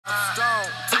Stone,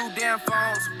 two damn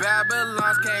phones,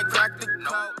 Babylons can't crack the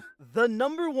code. The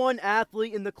number one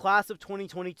athlete in the class of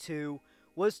 2022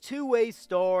 was two-way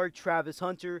star Travis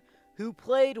Hunter, who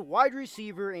played wide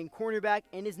receiver and cornerback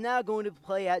and is now going to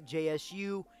play at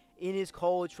JSU in his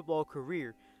college football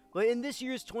career. But in this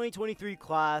year's 2023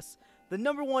 class, the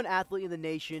number one athlete in the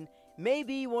nation may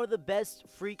be one of the best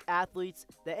freak athletes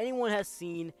that anyone has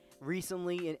seen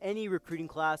recently in any recruiting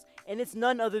class, and it's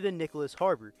none other than Nyckoles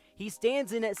Harbor. He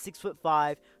stands in at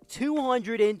 6'5",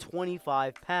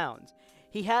 225 pounds.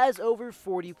 He has over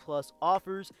 40 plus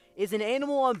offers, is an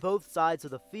animal on both sides of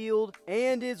the field,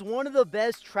 and is one of the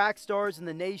best track stars in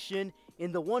the nation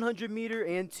in the 100 meter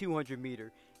and 200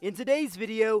 meter. In today's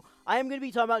video, I am going to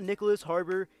be talking about Nyckoles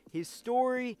Harbor, his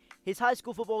story, his high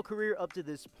school football career up to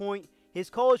this point,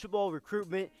 his college football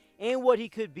recruitment, and what he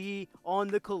could be on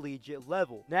the collegiate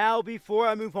level. Now, before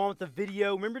I move on with the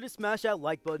video, remember to smash that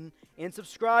like button and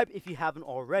subscribe if you haven't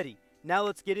already. Now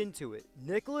let's get into it.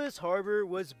 Nyckoles Harbor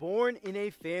was born in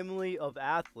a family of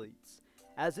athletes,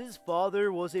 as his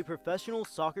father was a professional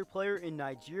soccer player in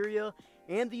Nigeria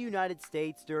and the United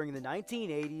States during the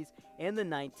 1980s and the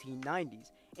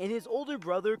 1990s, and his older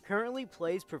brother currently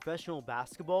plays professional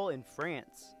basketball in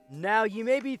France. Now, you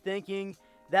may be thinking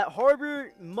that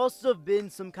Harbor must have been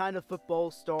some kind of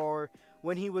football star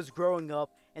when he was growing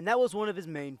up, and that was one of his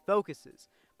main focuses.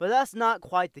 But that's not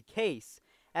quite the case,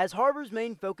 as Harbor's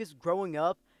main focus growing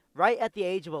up, right at the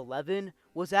age of 11,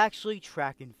 was actually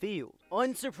track and field.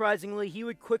 Unsurprisingly, he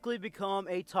would quickly become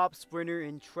a top sprinter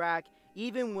in track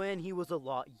even when he was a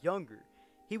lot younger.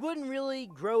 He wouldn't really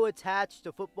grow attached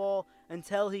to football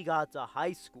until he got to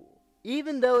high school.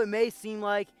 Even though it may seem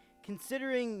like,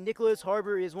 considering Nyckoles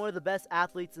Harbor is one of the best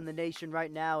athletes in the nation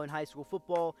right now in high school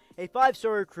football, a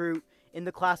 5-star recruit in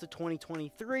the class of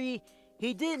 2023,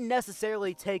 he didn't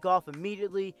necessarily take off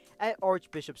immediately at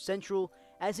Archbishop Central,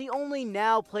 as he only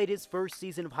now played his first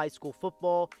season of high school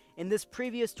football in this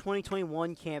previous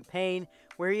 2021 campaign,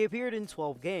 where he appeared in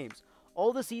 12 games.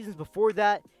 All the seasons before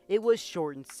that, it was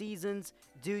shortened seasons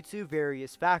due to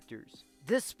various factors.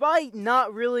 Despite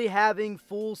not really having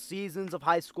full seasons of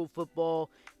high school football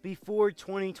before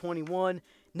 2021,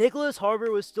 Nyckoles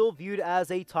Harbor was still viewed as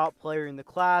a top player in the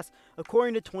class,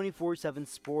 according to 24/7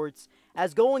 Sports,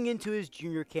 as going into his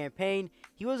junior campaign,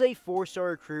 he was a 4-star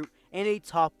recruit and a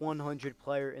top 100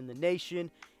 player in the nation,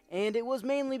 and it was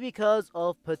mainly because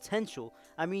of potential.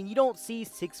 I mean, you don't see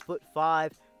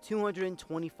 6'5",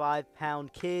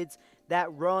 225-pound kids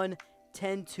that run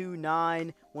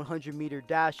 10-9 100-meter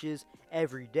dashes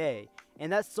every day,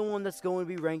 and that's someone that's going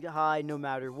to be ranked high no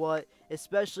matter what,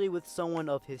 especially with someone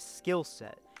of his skill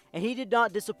set. And he did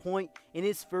not disappoint in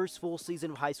his first full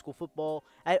season of high school football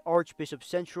at Archbishop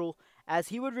Central, as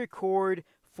he would record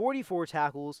 44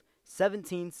 tackles,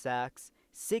 17 sacks,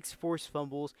 6 forced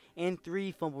fumbles, and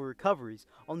 3 fumble recoveries.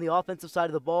 On the offensive side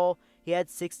of the ball, he had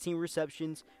 16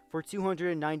 receptions for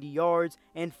 290 yards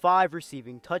and 5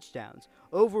 receiving touchdowns.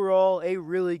 Overall, a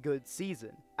really good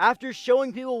season. After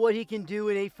showing people what he can do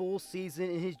in a full season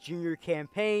in his junior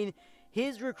campaign,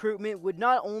 his recruitment would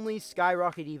not only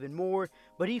skyrocket even more,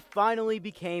 but he finally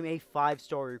became a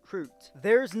 5-star recruit.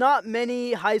 There's not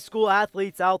many high school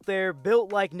athletes out there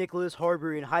built like Nyckoles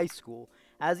Harbor in high school,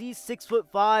 as he's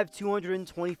 6'5",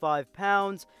 225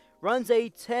 pounds, runs a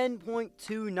 10.29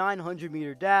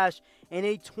 100-meter dash and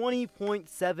a 20.79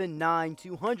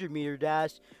 200-meter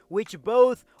dash, which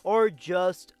both are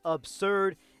just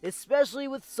absurd, especially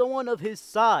with someone of his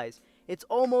size. It's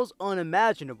almost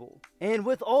unimaginable. And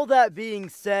with all that being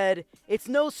said, it's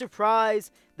no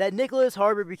surprise that Nyckoles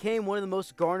Harbor became one of the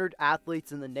most garnered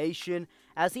athletes in the nation,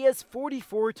 as he has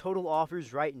 44 total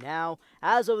offers right now,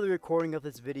 as of the recording of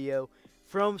this video,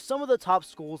 from some of the top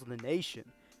schools in the nation.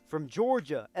 From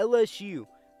Georgia, LSU,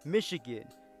 Michigan,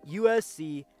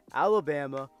 USC,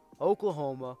 Alabama,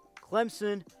 Oklahoma,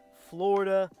 Clemson,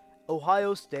 Florida,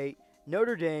 Ohio State,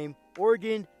 Notre Dame,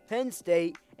 Oregon, Penn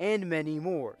State, and many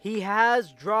more. He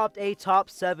has dropped a top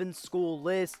 7 school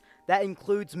list that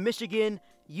includes Michigan,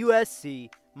 USC,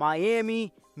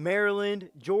 Miami, Maryland,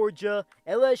 Georgia,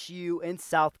 LSU, and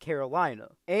South Carolina.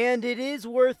 And it is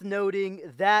worth noting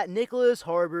that Nyckoles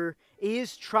Harbor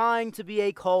is trying to be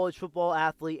a college football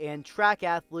athlete and track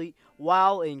athlete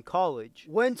while in college.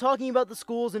 When talking about the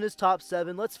schools in his top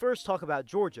 7, let's first talk about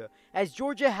Georgia, as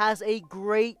Georgia has a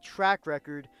great track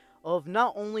record of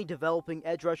not only developing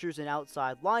edge rushers and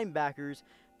outside linebackers,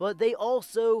 but they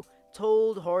also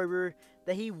told Harbor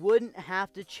that he wouldn't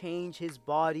have to change his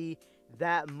body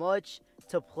that much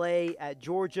to play at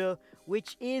Georgia,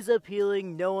 which is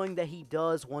appealing knowing that he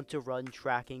does want to run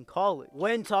track in college.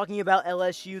 When talking about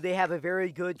LSU, they have a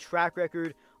very good track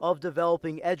record of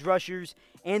developing edge rushers,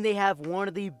 and they have one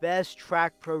of the best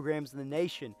track programs in the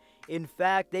nation. In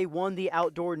fact, they won the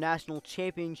Outdoor National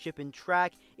Championship in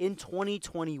track in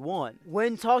 2021.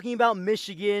 When talking about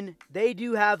Michigan, they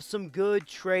do have some good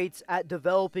traits at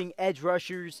developing edge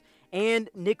rushers, and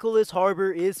Nyckoles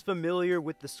Harbor is familiar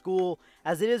with the school,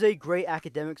 as it is a great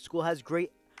academic school, has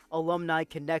great alumni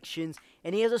connections,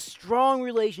 and he has a strong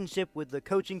relationship with the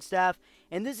coaching staff,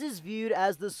 and this is viewed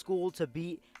as the school to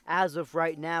beat as of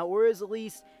right now, or is at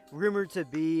least rumored to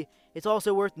be. It's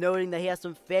also worth noting that he has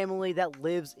some family that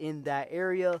lives in that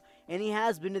area, and he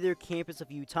has been to their campus a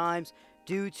few times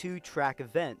due to track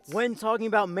events. When talking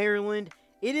about Maryland,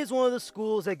 it is one of the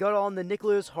schools that got on the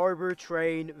Nyckoles Harbor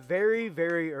train very,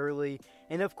 very early,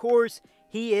 and of course,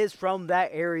 he is from that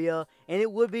area, and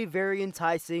it would be very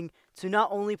enticing to not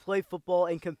only play football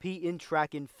and compete in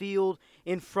track and field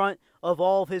in front of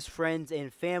all of his friends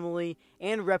and family,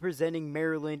 and representing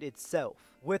Maryland itself.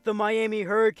 With the Miami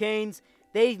Hurricanes,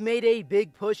 they've made a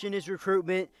big push in his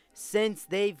recruitment since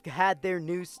they've had their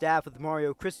new staff with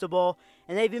Mario Cristobal,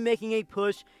 and they've been making a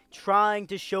push trying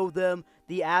to show them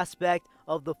the aspect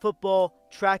of the football,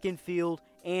 track and field,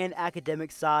 and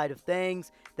academic side of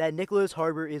things that Nyckoles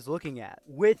Harbor is looking at.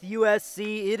 With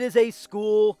USC, it is a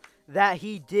school that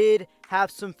he did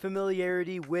have some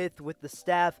familiarity with the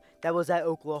staff that was at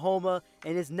Oklahoma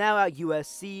and is now at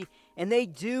USC, and they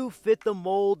do fit the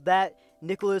mold that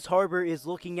Nyckoles Harbor is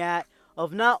looking at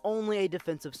of not only a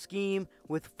defensive scheme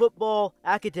with football,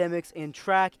 academics, and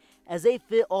track, as they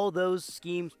fit all those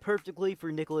schemes perfectly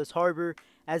for Nyckoles Harbor,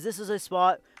 as this is a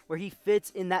spot where he fits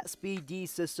in that speed D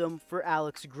system for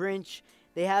Alex Grinch.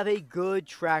 They have a good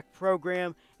track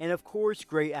program and, of course,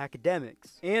 great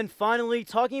academics. And finally,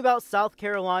 talking about South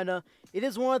Carolina, it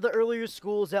is one of the earlier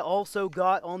schools that also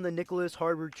got on the Nyckoles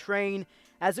Harbor train,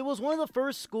 as it was one of the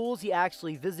first schools he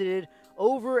actually visited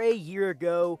over a year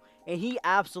ago, and he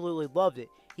absolutely loved it.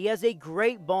 He has a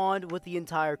great bond with the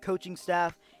entire coaching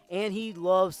staff, and he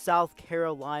loves South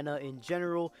Carolina in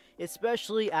general,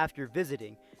 especially after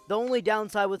visiting. The only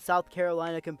downside with South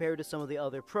Carolina compared to some of the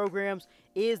other programs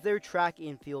is their track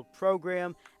and field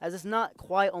program, as it's not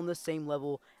quite on the same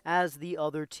level as the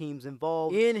other teams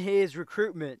involved in his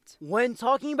recruitment. When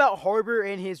talking about Harbor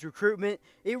and his recruitment,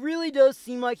 it really does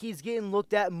seem like he's getting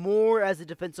looked at more as a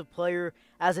defensive player,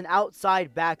 as an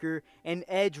outside backer, and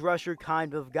edge rusher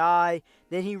kind of guy,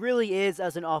 than he really is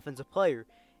as an offensive player.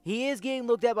 He is getting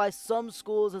looked at by some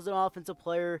schools as an offensive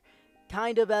player,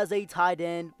 kind of as a tight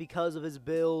end because of his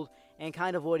build and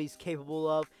kind of what he's capable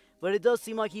of, but it does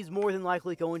seem like he's more than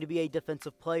likely going to be a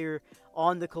defensive player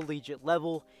on the collegiate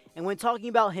level. And when talking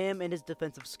about him and his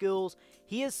defensive skills,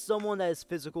 he is someone that is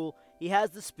physical, he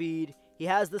has the speed, he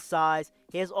has the size,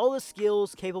 he has all the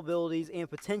skills, capabilities, and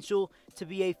potential to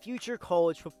be a future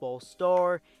college football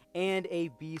star and a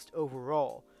beast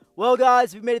overall. Well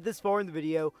guys, if you made it this far in the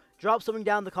video, drop something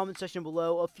down in the comment section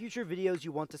below of future videos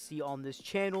you want to see on this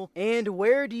channel, and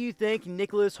where do you think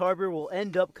Nyckoles Harbor will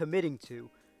end up committing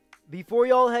to? Before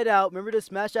y'all head out, remember to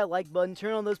smash that like button,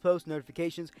 turn on those post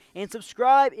notifications, and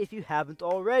subscribe if you haven't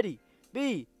already.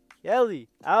 Kelly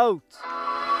out.